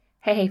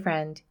Hey,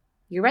 friend,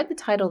 you read the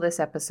title of this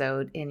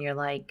episode and you're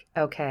like,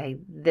 okay,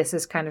 this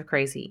is kind of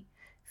crazy.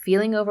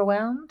 Feeling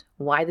overwhelmed?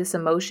 Why this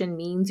emotion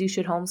means you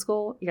should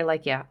homeschool? You're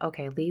like, yeah,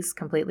 okay, Lee's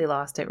completely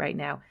lost it right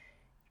now.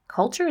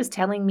 Culture is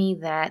telling me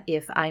that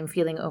if I'm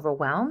feeling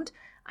overwhelmed,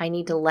 I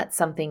need to let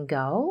something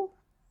go.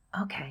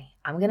 Okay,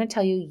 I'm going to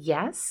tell you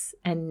yes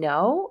and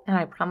no, and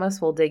I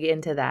promise we'll dig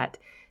into that.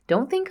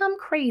 Don't think I'm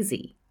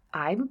crazy.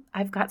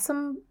 I've got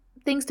some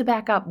things to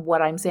back up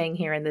what I'm saying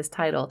here in this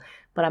title,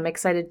 but I'm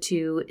excited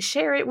to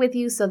share it with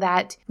you so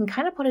that you can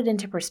kind of put it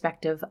into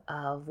perspective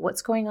of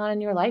what's going on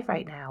in your life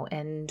right now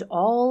and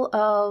all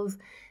of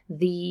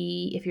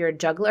if you're a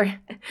juggler,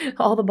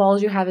 all the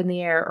balls you have in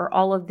the air or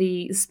all of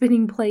the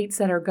spinning plates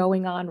that are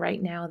going on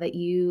right now that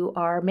you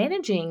are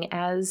managing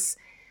as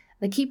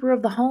the keeper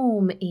of the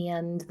home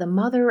and the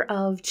mother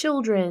of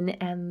children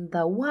and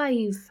the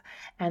wife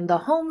and the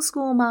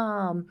homeschool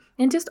mom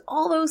and just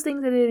all those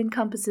things that it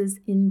encompasses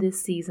in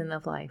this season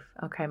of life.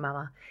 Okay,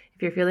 mama,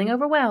 if you're feeling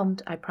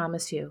overwhelmed, I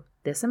promise you,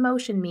 this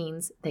emotion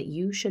means that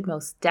you should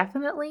most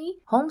definitely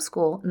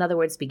homeschool. In other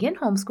words, begin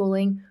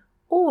homeschooling,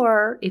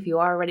 or if you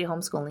are already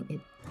homeschooling,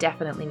 it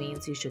definitely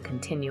means you should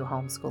continue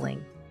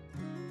homeschooling.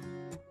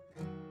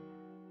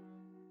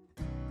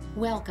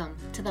 Welcome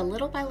to the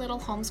Little by Little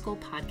Homeschool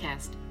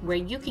Podcast, where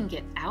you can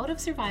get out of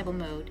survival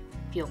mode,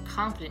 feel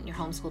confident in your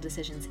homeschool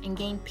decisions, and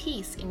gain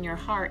peace in your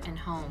heart and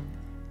home.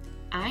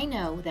 I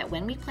know that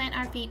when we plant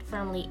our feet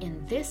firmly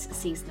in this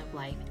season of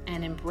life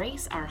and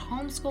embrace our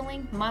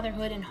homeschooling,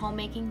 motherhood, and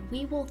homemaking,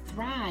 we will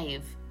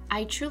thrive.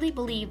 I truly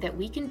believe that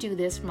we can do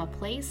this from a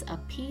place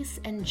of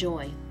peace and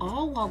joy,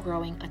 all while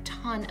growing a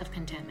ton of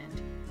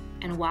contentment.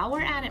 And while we're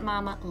at it,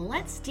 Mama,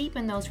 let's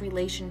deepen those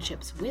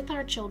relationships with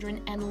our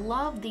children and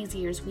love these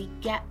years we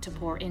get to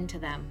pour into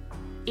them.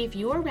 If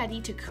you're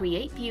ready to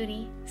create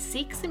beauty,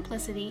 seek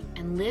simplicity,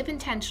 and live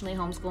intentionally,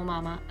 homeschool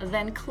mama,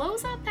 then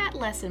close up that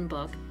lesson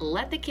book,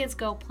 let the kids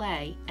go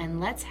play,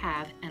 and let's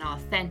have an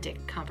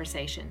authentic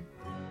conversation.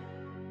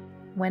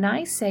 When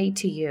I say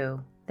to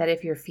you that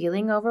if you're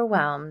feeling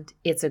overwhelmed,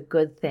 it's a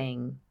good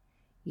thing,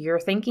 you're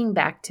thinking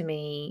back to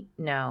me,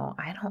 no,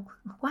 I don't,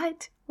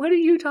 what? What are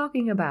you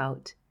talking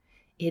about?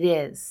 It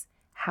is.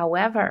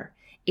 However,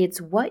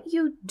 it's what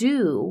you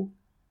do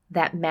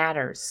that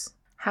matters.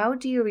 How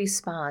do you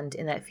respond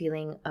in that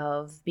feeling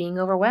of being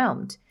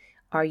overwhelmed?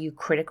 Are you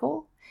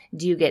critical?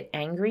 Do you get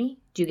angry?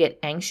 Do you get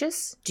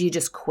anxious? Do you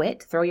just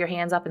quit? Throw your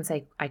hands up and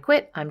say, I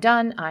quit, I'm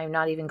done, I'm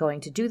not even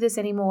going to do this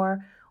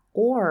anymore?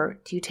 Or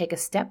do you take a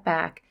step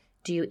back?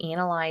 Do you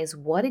analyze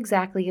what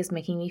exactly is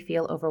making me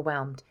feel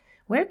overwhelmed?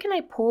 Where can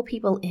I pull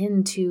people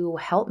in to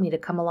help me, to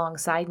come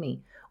alongside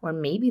me? Or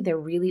maybe there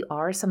really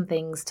are some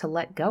things to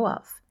let go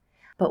of.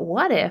 But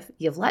what if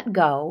you've let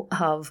go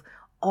of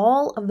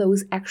all of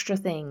those extra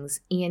things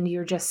and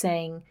you're just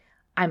saying,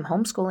 I'm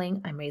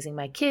homeschooling, I'm raising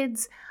my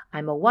kids,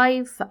 I'm a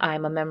wife,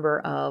 I'm a member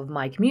of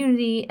my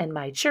community and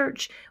my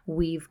church,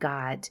 we've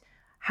got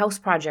house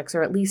projects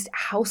or at least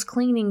house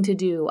cleaning to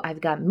do, I've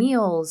got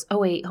meals,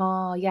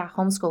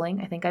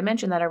 homeschooling, I think I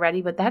mentioned that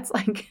already, but that's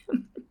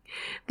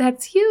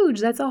that's huge,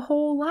 that's a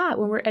whole lot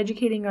when we're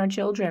educating our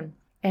children.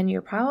 And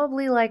you're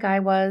probably like I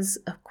was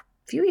a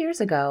few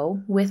years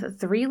ago with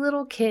 3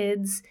 little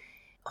kids,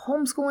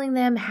 homeschooling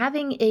them,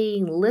 having a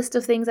list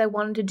of things I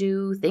wanted to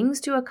do, things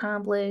to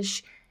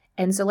accomplish.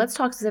 And so let's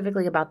talk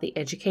specifically about the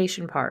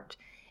education part.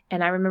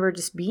 And I remember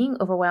just being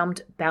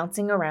overwhelmed,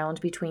 bouncing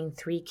around between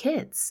 3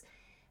 kids,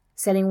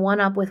 setting one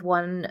up with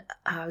one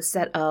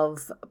set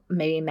of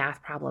maybe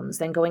math problems,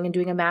 then going and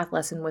doing a math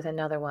lesson with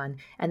another one,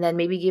 and then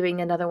maybe giving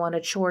another one a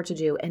chore to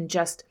do, and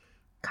just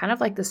kind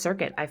of like the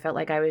circuit. I felt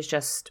like I was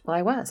just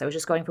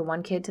going from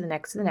one kid to the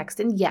next to the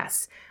next. And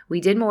yes, we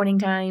did morning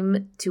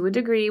time to a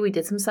degree. We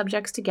did some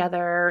subjects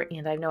together.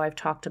 And I know I've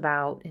talked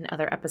about in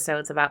other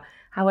episodes about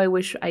how I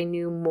wish I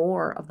knew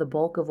more of the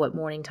bulk of what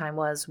morning time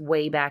was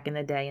way back in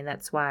the day. And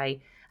that's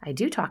why I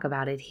do talk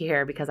about it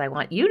here, because I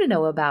want you to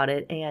know about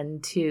it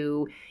and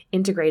to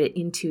integrate it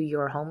into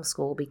your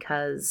homeschool,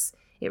 because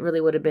it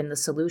really would have been the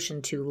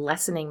solution to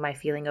lessening my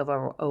feeling of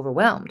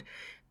overwhelmed.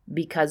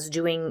 Because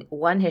doing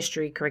one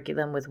history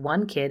curriculum with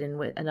one kid and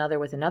with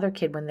another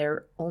kid when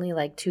they're only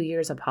like 2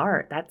 years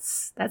apart,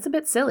 that's a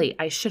bit silly.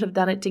 I should have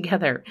done it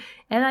together.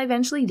 And I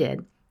eventually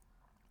did.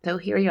 So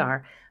here you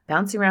are,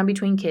 bouncing around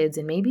between kids.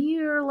 And maybe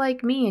you're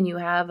like me and you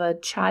have a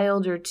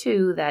child or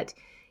two that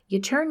you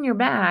turn your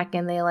back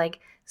and they like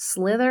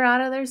slither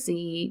out of their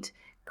seat,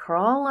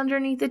 crawl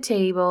underneath the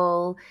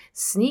table,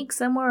 sneak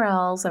somewhere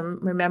else. I'm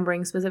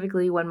remembering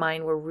specifically when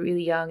mine were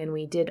really young and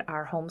we did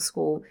our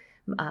homeschool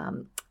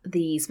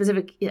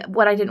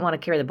what I didn't want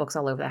to carry the books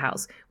all over the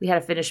house. We had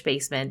a finished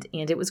basement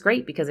and it was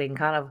great because they can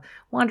kind of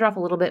wander off a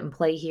little bit and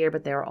play here,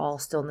 but they're all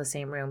still in the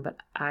same room. But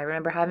I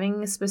remember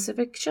having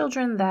specific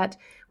children that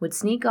would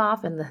sneak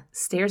off and the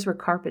stairs were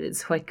carpeted,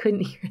 so I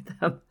couldn't hear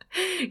them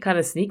kind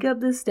of sneak up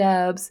the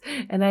steps.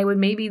 And I would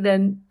maybe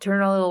then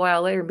turn a little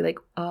while later and be like,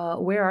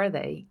 where are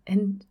they?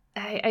 And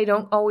I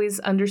don't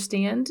always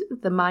understand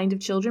the mind of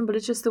children, but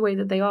it's just the way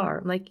that they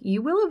are. Like,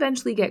 you will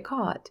eventually get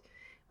caught.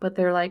 But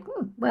they're like,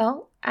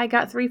 well, I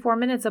got 3-4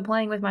 minutes of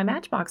playing with my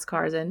Matchbox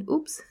cars and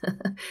oops,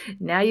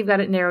 now you've got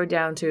it narrowed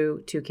down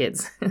to 2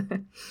 kids.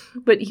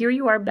 But here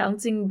you are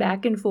bouncing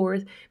back and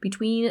forth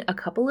between a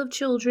couple of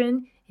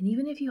children. And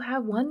even if you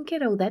have one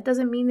kiddo, that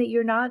doesn't mean that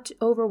you're not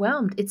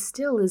overwhelmed. It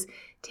still is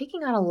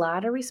taking on a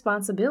lot of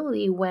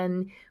responsibility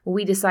when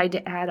we decide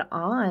to add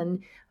on,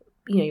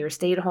 you're a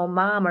stay-at-home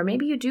mom, or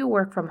maybe you do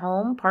work from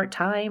home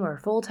part-time or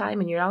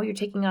full-time, and you're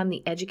taking on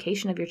the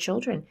education of your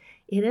children.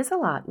 It is a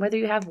lot, whether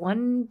you have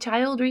one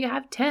child or you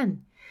have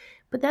 10.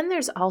 But then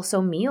there's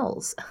also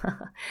meals.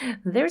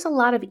 There's a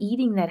lot of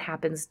eating that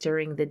happens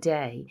during the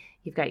day.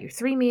 You've got your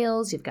 3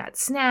 meals, you've got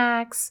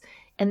snacks,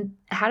 and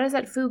how does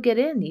that food get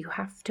in? You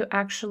have to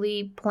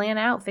actually plan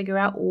out, figure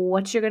out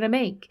what you're going to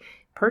make,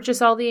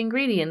 purchase all the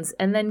ingredients,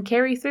 and then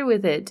carry through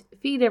with it,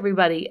 feed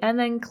everybody, and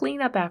then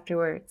clean up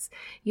afterwards.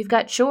 You've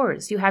got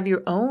chores. You have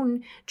your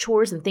own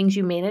chores and things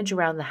you manage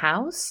around the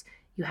house.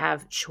 You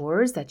have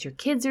chores that your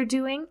kids are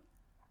doing.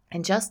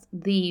 And just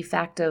the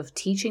fact of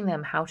teaching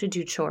them how to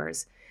do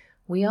chores,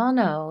 we all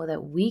know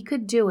that we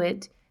could do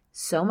it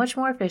so much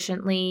more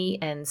efficiently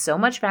and so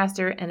much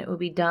faster, and it would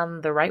be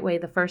done the right way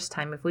the first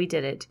time if we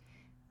did it.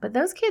 But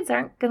those kids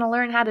aren't going to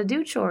learn how to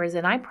do chores,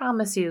 and I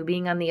promise you,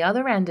 being on the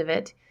other end of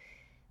it,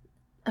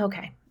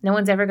 okay, no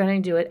one's ever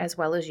going to do it as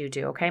well as you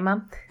do, okay,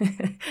 Mom?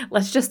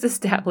 Let's just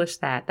establish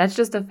that. That's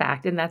just a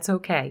fact, and that's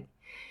okay.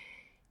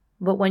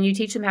 But when you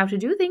teach them how to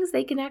do things,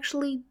 they can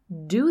actually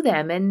do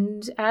them.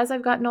 And as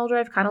I've gotten older,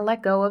 I've kind of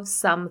let go of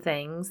some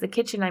things. The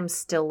kitchen, I'm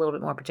still a little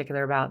bit more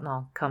particular about, and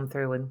I'll come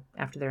through and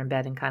after they're in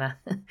bed and kind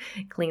of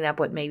clean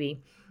up what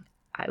maybe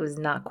I was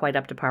not quite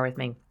up to par with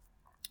me.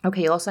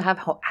 Okay, you also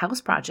have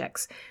house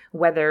projects,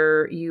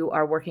 whether you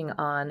are working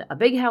on a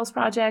big house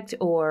project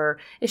or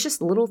it's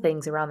just little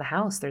things around the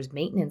house. There's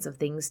maintenance of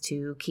things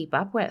to keep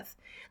up with.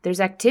 There's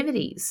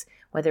activities,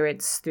 whether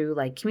it's through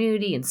like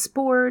community and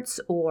sports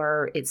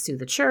or it's through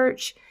the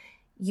church.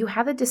 You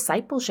have the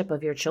discipleship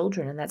of your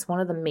children, and that's one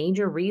of the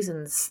major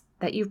reasons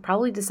that you've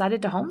probably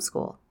decided to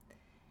homeschool.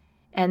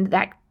 And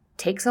that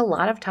takes a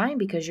lot of time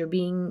because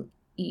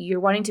you're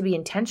wanting to be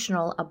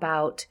intentional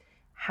about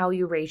how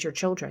you raise your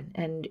children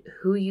and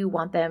who you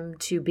want them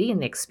to be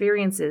and the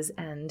experiences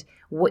and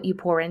what you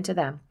pour into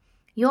them.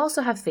 You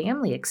also have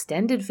family,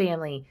 extended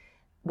family,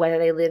 whether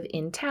they live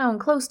in town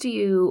close to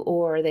you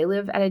or they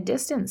live at a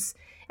distance.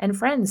 And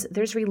friends,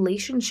 there's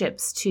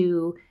relationships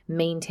to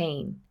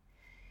maintain.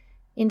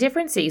 In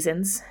different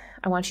seasons,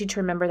 I want you to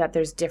remember that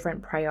there's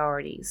different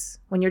priorities.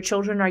 When your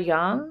children are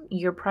young,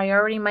 your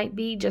priority might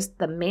be just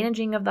the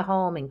managing of the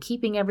home and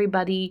keeping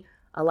everybody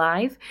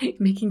alive,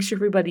 making sure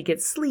everybody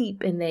gets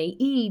sleep and they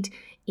eat,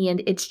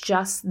 and it's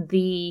just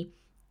the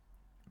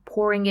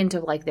pouring into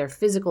like their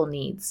physical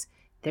needs.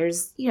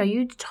 There's,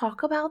 you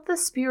talk about the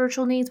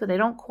spiritual needs, but they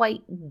don't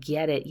quite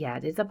get it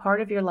yet. It's a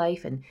part of your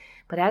life,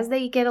 but as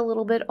they get a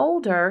little bit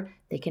older,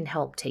 they can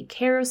help take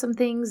care of some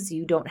things.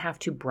 You don't have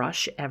to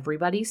brush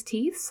everybody's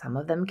teeth. Some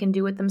of them can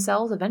do it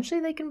themselves.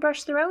 Eventually they can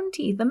brush their own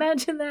teeth.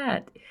 Imagine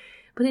that.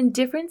 But in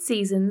different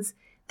seasons,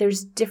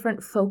 there's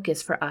different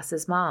focus for us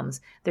as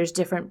moms. There's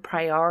different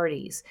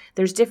priorities.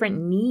 There's different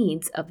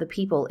needs of the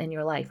people in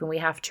your life, and we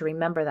have to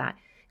remember that.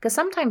 Because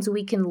sometimes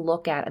we can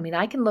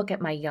I can look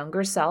at my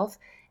younger self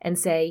and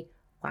say,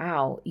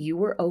 wow, you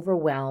were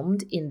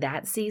overwhelmed in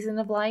that season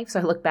of life. So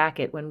I look back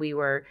at when we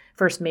were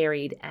first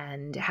married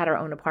and had our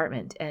own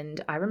apartment,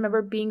 and I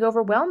remember being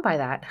overwhelmed by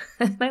that.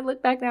 And I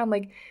look back now, I'm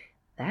like,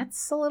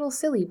 that's a little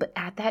silly. But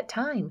at that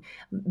time,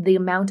 the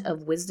amount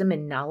of wisdom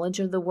and knowledge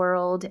of the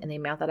world and the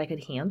amount that I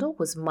could handle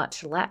was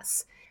much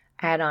less.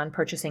 Add on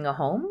purchasing a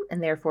home,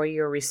 and therefore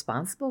you're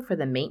responsible for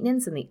the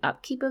maintenance and the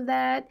upkeep of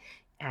that.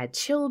 Add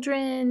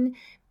children.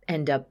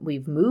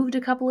 We've moved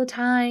a couple of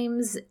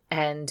times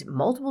and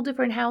multiple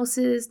different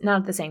houses,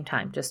 not at the same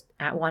time, just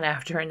at one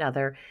after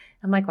another.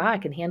 I'm like, wow, I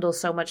can handle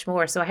so much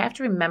more. So I have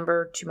to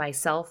remember to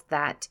myself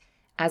that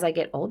as I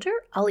get older,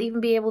 I'll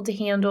even be able to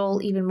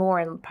handle even more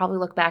and probably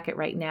look back at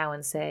right now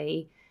and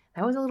say,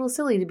 that was a little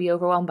silly to be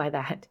overwhelmed by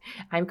that.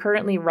 I'm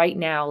currently right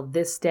now,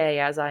 this day,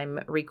 as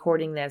I'm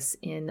recording this,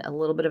 in a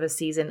little bit of a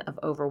season of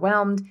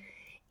overwhelmed.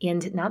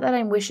 And not that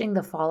I'm wishing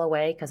the fall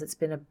away, because it's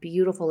been a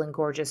beautiful and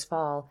gorgeous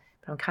fall,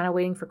 but I'm kind of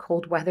waiting for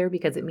cold weather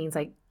because it means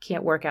I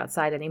can't work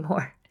outside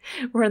anymore.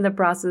 We're in the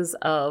process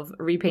of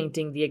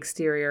repainting the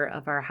exterior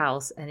of our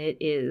house, and it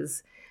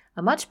is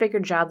a much bigger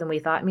job than we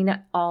thought.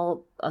 Not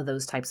all of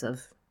those types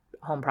of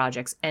home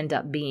projects end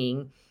up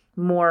being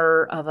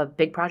more of a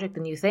big project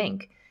than you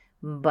think,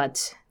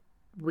 but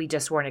we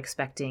just weren't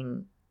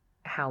expecting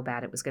how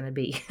bad it was going to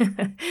be.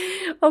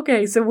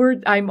 Okay,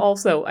 so I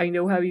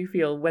know how you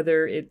feel,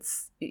 whether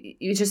it's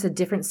just a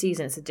different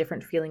season, it's a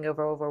different feeling of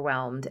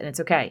overwhelmed, and it's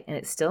okay. And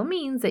it still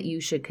means that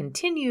you should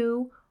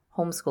continue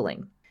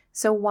homeschooling.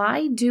 So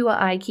why do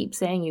I keep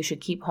saying you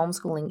should keep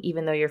homeschooling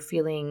even though you're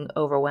feeling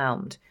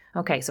overwhelmed?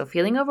 Okay, so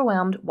feeling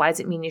overwhelmed, why does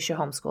it mean you should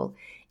homeschool?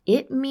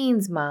 It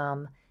means,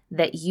 Mom,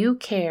 that you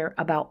care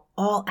about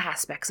all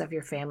aspects of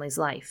your family's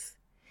life.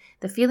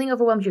 The feeling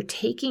overwhelmed, you're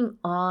taking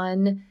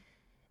on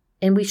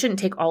And we shouldn't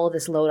take all of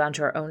this load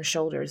onto our own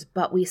shoulders,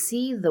 but we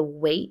see the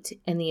weight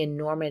and the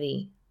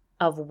enormity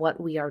of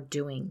what we are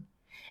doing.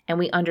 And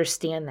we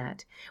understand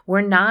that.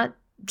 We're not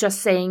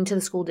just saying to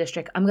the school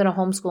district, I'm going to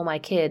homeschool my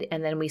kid,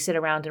 and then we sit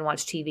around and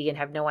watch TV and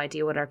have no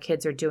idea what our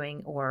kids are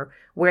doing or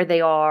where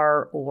they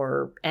are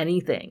or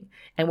anything,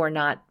 and we're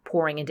not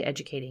pouring into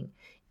educating.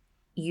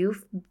 You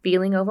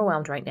feeling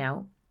overwhelmed right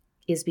now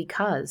is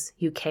because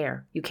you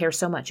care. You care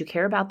so much. You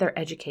care about their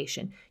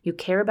education. You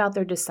care about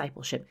their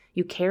discipleship.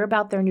 You care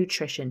about their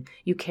nutrition.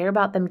 You care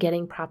about them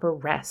getting proper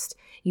rest.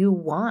 You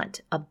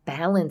want a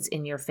balance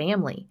in your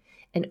family.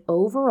 And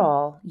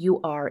overall, you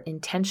are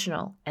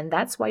intentional, and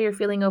that's why you're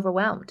feeling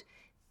overwhelmed.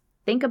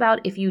 Think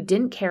about if you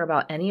didn't care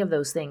about any of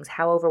those things,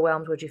 how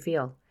overwhelmed would you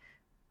feel?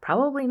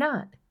 Probably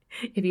not.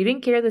 If you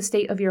didn't care the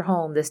state of your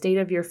home, the state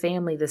of your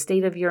family, the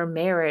state of your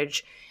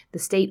marriage, the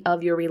state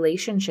of your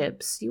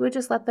relationships, you would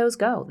just let those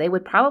go. They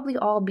would probably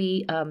all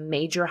be a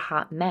major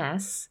hot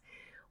mess,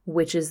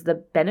 which is the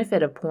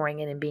benefit of pouring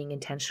in and being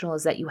intentional,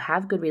 is that you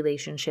have good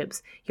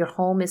relationships. Your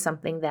home is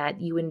something that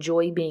you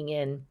enjoy being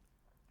in,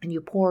 and you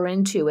pour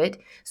into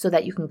it so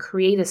that you can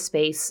create a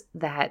space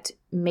that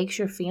makes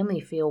your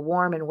family feel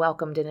warm and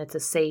welcomed, and it's a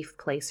safe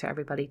place for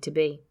everybody to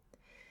be.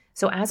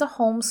 So as a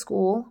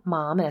homeschool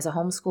mom and as a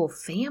homeschool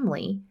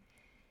family,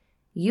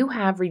 you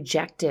have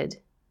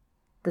rejected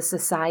the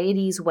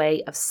society's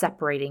way of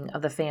separating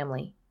of the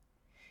family.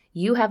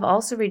 You have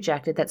also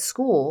rejected that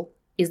school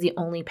is the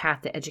only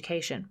path to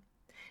education.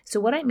 So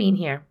what I mean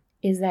here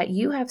is that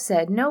you have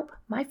said, nope,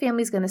 my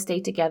family's going to stay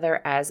together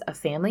as a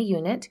family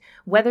unit.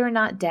 Whether or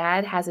not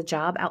dad has a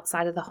job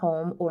outside of the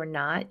home or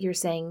not, you're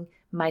saying,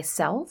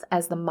 myself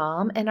as the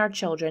mom and our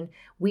children,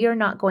 we are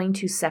not going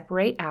to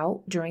separate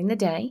out during the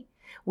day.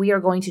 We are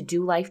going to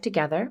do life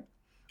together.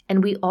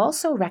 And we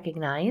also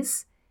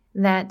recognize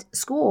that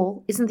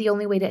school isn't the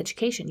only way to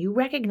education. You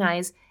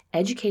recognize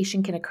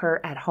education can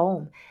occur at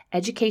home.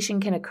 Education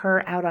can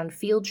occur out on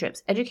field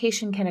trips.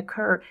 Education can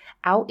occur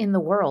out in the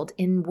world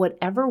in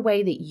whatever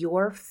way that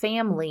your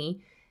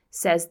family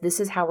says, this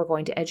is how we're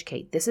going to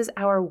educate. This is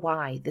our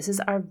why. This is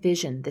our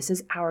vision. This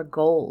is our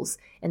goals.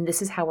 And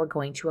this is how we're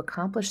going to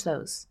accomplish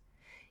those.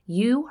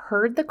 You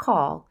heard the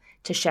call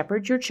to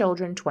shepherd your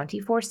children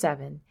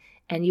 24/7,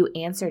 and you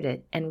answered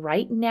it. And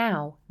right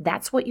now,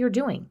 that's what you're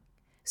doing.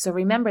 So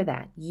remember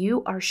that.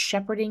 You are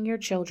shepherding your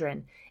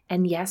children.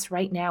 And yes,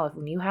 right now,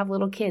 when you have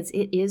little kids,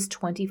 it is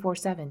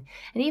 24/7.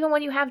 And even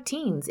when you have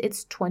teens,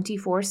 it's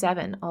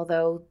 24/7,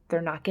 although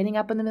they're not getting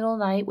up in the middle of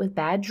the night with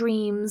bad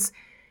dreams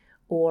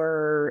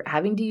or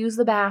having to use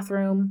the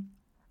bathroom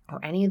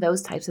or any of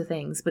those types of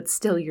things, but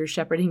still you're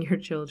shepherding your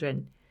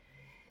children.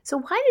 So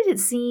why did it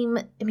seem,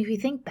 if you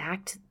think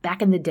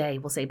back in the day,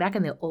 we'll say back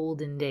in the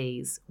olden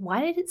days,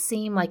 why did it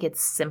seem like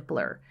it's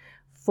simpler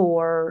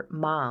for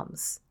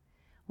moms?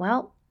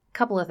 Well, a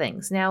couple of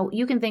things. Now,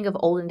 you can think of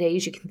olden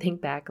days, you can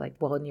think back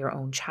in your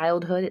own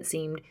childhood, it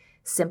seemed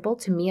simple.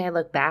 To me, I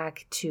look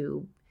back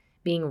to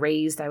being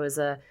raised, I was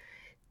a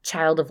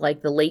child of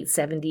the late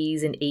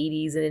 70s and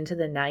 80s and into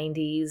the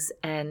 90s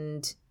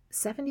and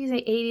 70s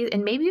and 80s.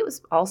 And maybe it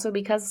was also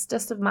because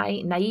just of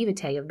my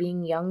naivete of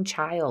being a young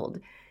child.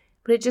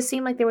 But it just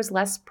seemed like there was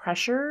less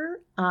pressure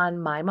on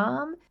my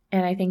mom.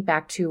 And I think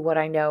back to what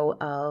I know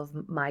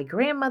of my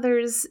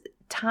grandmother's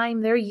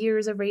time, their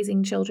years of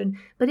raising children.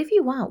 But if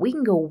you want, we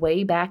can go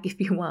way back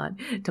if you want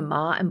to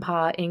Ma and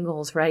Pa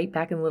Ingalls, right?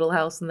 Back in Little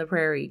House on the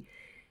Prairie.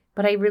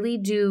 But I really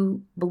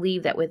do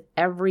believe that with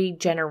every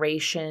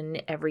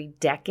generation, every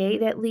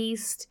decade at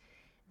least,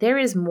 there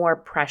is more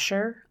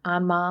pressure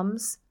on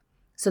moms.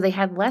 So they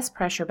had less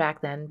pressure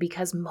back then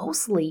because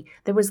mostly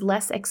there was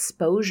less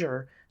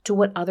exposure to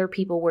what other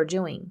people were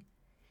doing.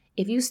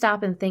 If you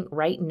stop and think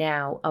right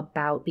now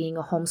about being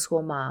a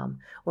homeschool mom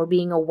or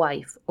being a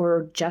wife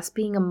or just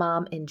being a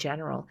mom in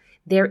general,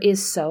 there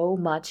is so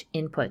much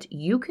input.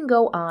 You can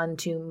go on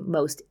to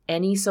most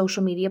any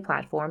social media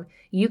platform.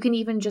 You can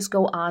even just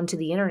go on to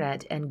the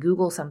internet and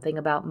Google something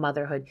about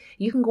motherhood.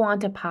 You can go on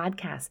to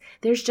podcasts.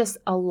 There's just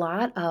a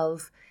lot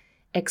of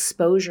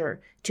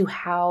exposure to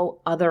how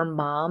other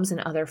moms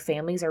and other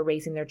families are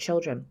raising their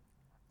children.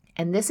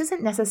 And this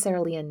isn't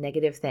necessarily a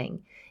negative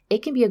thing.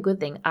 It can be a good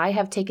thing. I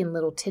have taken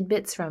little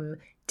tidbits from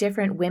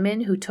different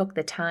women who took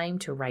the time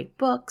to write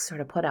books or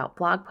to put out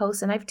blog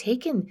posts, and I've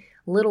taken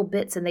little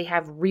bits and they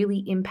have really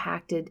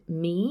impacted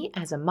me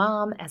as a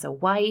mom, as a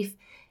wife,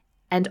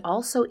 and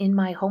also in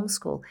my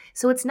homeschool.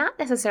 So it's not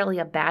necessarily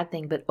a bad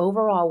thing, but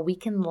overall we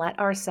can let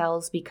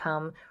ourselves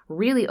become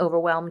really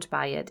overwhelmed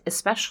by it,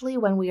 especially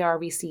when we are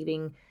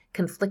receiving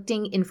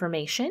conflicting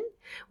information.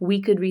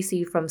 We could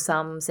receive from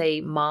some,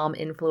 say, mom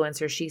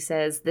influencer. She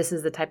says, this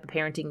is the type of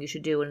parenting you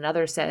should do. And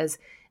another says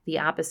the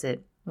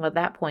opposite. Well, at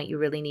that point, you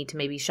really need to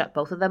maybe shut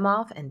both of them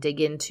off and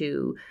dig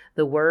into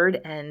the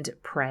word and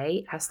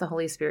pray. Ask the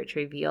Holy Spirit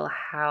to reveal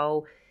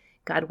how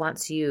God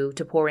wants you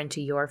to pour into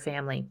your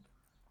family.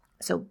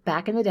 So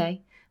back in the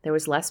day, there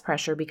was less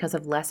pressure because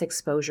of less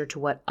exposure to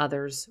what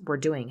others were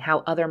doing,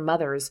 how other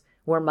mothers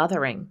were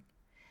mothering.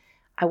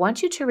 I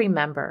want you to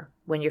remember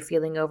when you're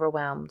feeling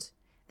overwhelmed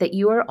that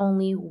you are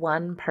only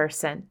one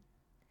person.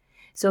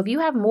 So if you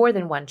have more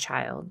than one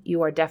child,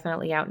 you are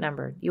definitely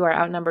outnumbered. You are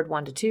outnumbered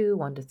 1 to 2,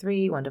 1 to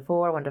 3, 1 to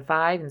 4, 1 to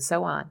 5, and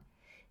so on.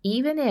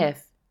 Even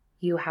if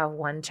you have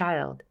one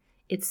child,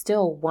 it's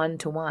still 1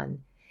 to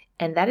 1.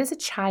 And that is a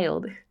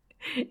child.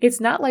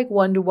 It's not like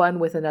 1 to 1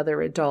 with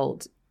another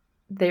adult.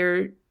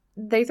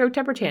 They throw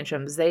temper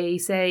tantrums. They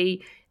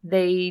say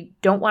they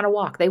don't want to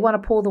walk. They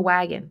want to pull the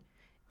wagon.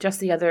 Just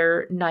the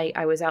other night,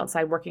 I was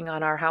outside working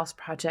on our house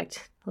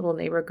project. Little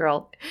neighbor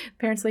girl.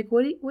 Parents like,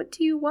 what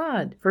do you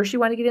want? First, she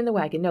wanted to get in the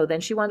wagon. No,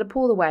 then she wanted to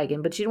pull the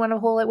wagon, but she didn't want to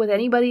pull it with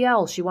anybody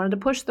else. She wanted to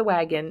push the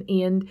wagon.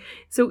 And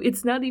so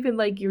it's not even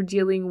like you're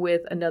dealing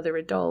with another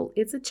adult.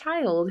 It's a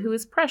child who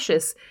is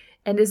precious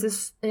and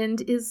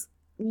is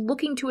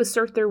looking to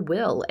assert their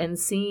will and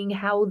seeing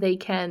how they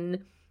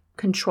can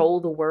control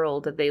the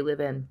world that they live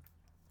in.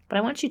 But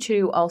I want you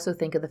to also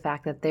think of the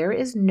fact that there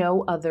is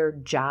no other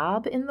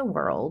job in the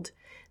world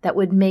that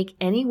would make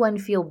anyone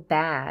feel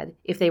bad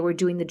if they were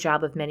doing the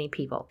job of many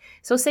people.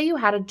 So say you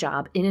had a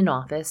job in an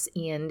office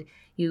and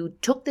you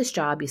took this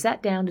job, you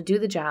sat down to do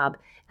the job,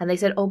 and they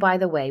said, oh, by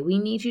the way, we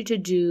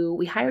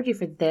hired you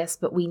for this,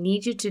 but we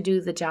need you to do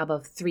the job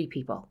of 3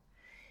 people.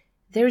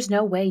 There's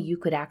no way you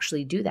could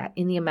actually do that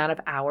in the amount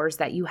of hours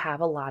that you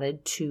have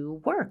allotted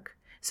to work.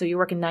 So you're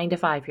working 9 to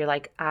 5. You're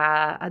like,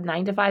 a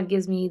 9 to 5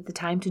 gives me the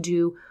time to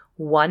do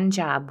one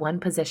job, one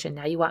position.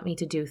 Now you want me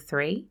to do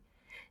 3?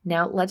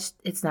 Now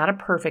it's not a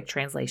perfect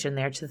translation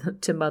there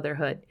to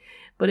motherhood,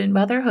 but in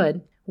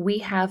motherhood, we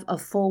have a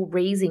full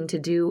raising to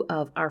do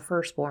of our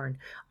firstborn,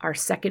 our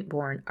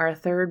secondborn, our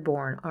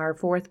thirdborn, our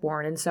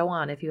fourthborn, and so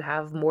on if you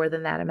have more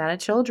than that amount of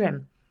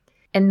children.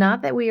 And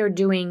not that we are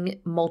doing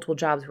multiple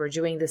jobs, we're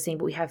doing the same,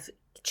 but we have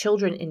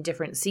children in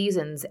different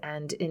seasons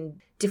and in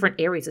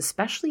different areas,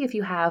 especially if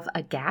you have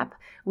a gap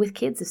with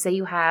kids. So say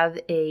you have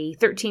a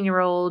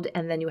 13-year-old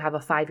and then you have a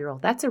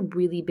 5-year-old. That's a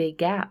really big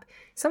gap.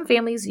 Some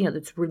families,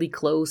 that's really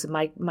close.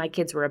 My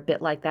kids were a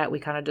bit like that. We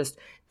kind of just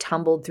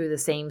tumbled through the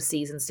same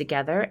seasons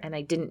together, and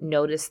I didn't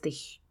notice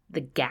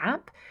the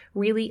gap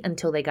really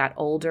until they got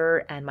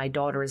older and my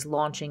daughter is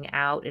launching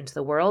out into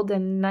the world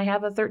and I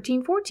have a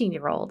 13,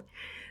 14-year-old.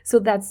 So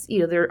that's,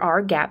 there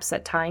are gaps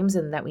at times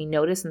and that we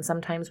notice and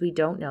sometimes we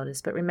don't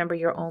notice. But remember,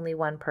 you're only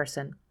one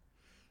person.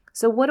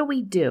 So what do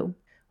we do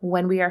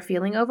when we are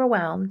feeling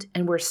overwhelmed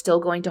and we're still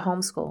going to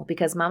homeschool?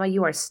 Because Mama,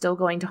 you are still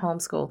going to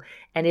homeschool.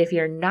 And if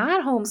you're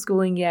not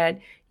homeschooling yet,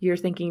 you're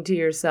thinking to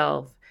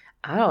yourself,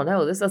 I don't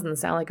know, this doesn't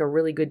sound like a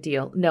really good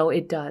deal. No,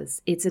 it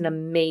does. It's an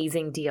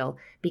amazing deal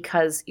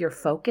because you're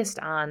focused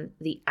on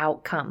the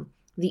outcome,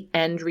 the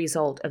end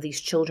result of these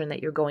children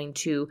that you're going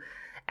to,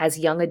 as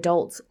young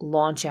adults,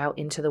 launch out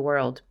into the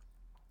world.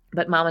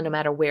 But Mama, no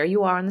matter where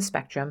you are on the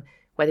spectrum,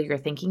 whether you're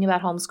thinking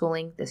about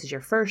homeschooling, this is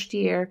your first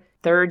year,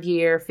 3rd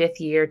year, 5th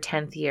year,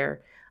 10th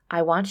year,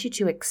 I want you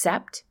to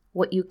accept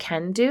what you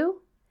can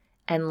do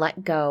and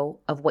let go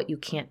of what you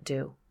can't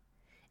do.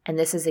 And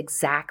this is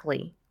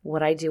exactly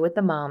what I do with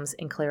the moms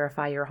in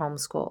Clarify Your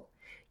Homeschool.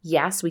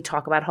 Yes, we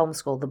talk about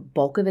homeschool. The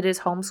bulk of it is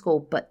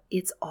homeschool, but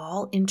it's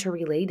all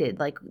interrelated.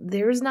 Like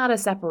there's not a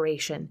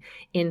separation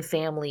in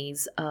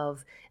families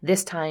of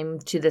this time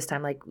to this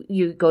time. Like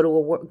you go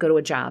to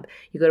a job,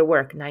 you go to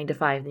work 9 to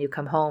 5, and you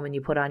come home and you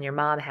put on your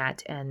mom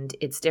hat, and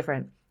it's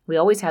different. We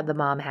always have the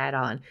mom hat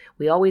on.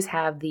 We always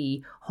have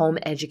the home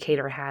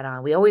educator hat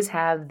on. We always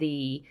have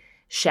the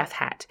chef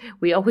hat.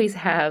 We always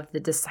have the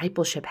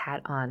discipleship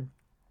hat on.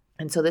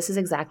 And so this is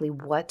exactly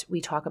what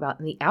we talk about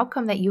and the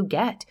outcome that you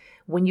get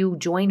when you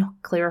join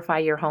Clarify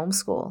Your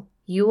Homeschool.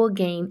 You will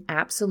gain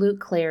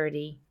absolute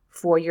clarity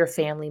for your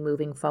family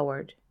moving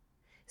forward.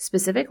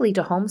 Specifically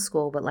to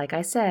homeschool, but like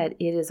I said,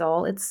 it's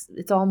all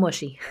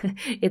mushy.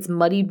 It's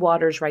muddied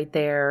waters right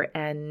there.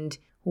 And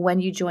when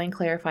you join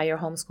Clarify Your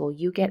Homeschool,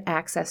 you get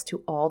access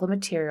to all the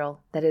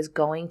material that is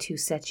going to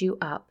set you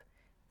up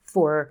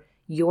for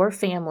your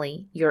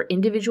family, your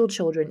individual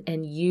children,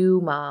 and you,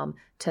 Mom,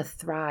 to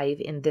thrive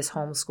in this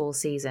homeschool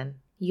season.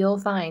 You'll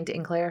find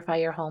in Clarify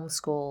Your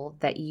Homeschool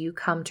that you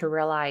come to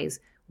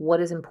realize what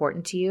is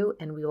important to you,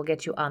 and we will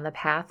get you on the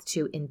path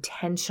to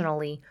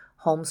intentionally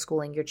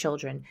homeschooling your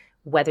children.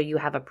 Whether you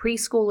have a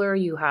preschooler,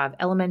 you have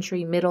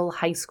elementary, middle,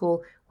 high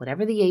school,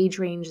 whatever the age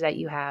range that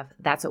you have,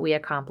 that's what we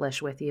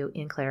accomplish with you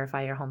in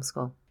Clarify Your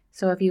Homeschool.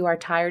 So if you are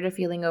tired of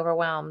feeling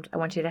overwhelmed, I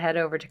want you to head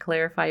over to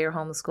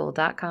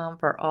clarifyyourhomeschool.com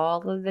for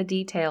all of the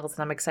details.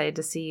 And I'm excited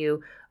to see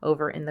you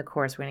over in the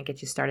course. We're going to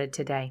get you started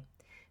today.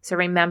 So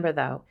remember,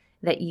 though,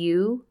 that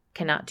you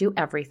cannot do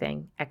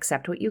everything.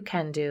 Accept what you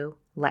can do.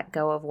 Let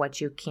go of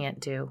what you can't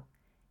do.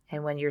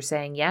 And when you're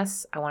saying,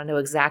 yes, I want to know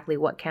exactly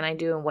what can I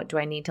do and what do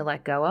I need to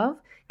let go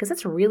of, because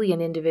that's really an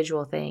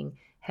individual thing,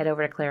 head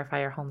over to Clarify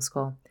Your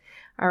Homeschool.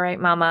 All right,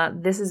 Mama,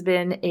 this has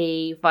been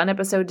a fun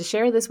episode to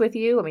share this with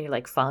you. I mean, you're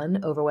like,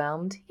 fun,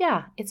 overwhelmed?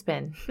 Yeah, it's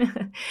been.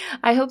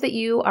 I hope that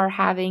you are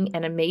having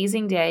an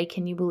amazing day.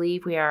 Can you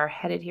believe we are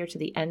headed here to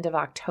the end of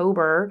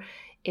October?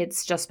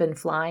 It's just been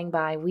flying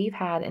by. We've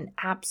had an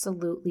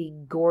absolutely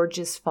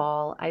gorgeous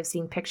fall. I've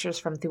seen pictures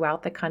from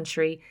throughout the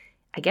country.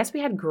 I guess we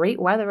had great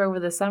weather over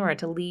the summer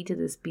to lead to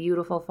this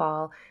beautiful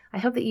fall. I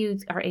hope that you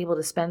are able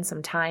to spend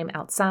some time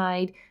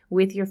outside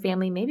with your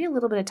family, maybe a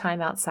little bit of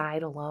time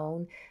outside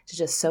alone to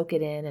just soak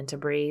it in and to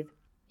breathe.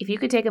 If you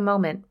could take a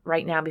moment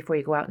right now before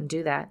you go out and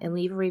do that and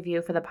leave a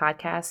review for the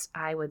podcast,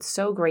 I would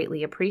so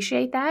greatly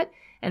appreciate that.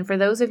 And for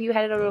those of you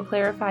headed over to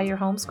Clarify Your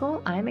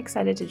Homeschool, I'm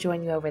excited to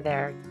join you over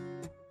there.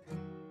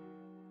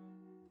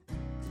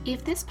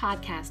 If this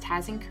podcast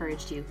has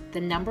encouraged you, the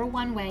number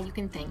one way you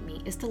can thank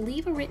me is to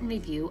leave a written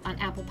review on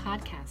Apple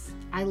Podcasts.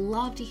 I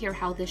love to hear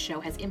how this show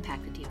has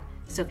impacted you,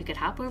 so if you could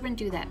hop over and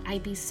do that,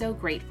 I'd be so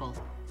grateful.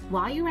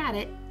 While you're at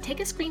it,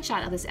 take a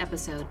screenshot of this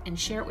episode and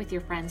share it with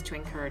your friends to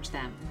encourage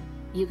them.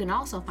 You can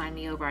also find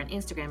me over on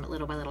Instagram at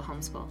Little by Little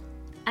Homeschool.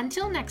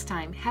 Until next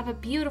time, have a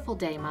beautiful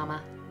day,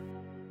 Mama.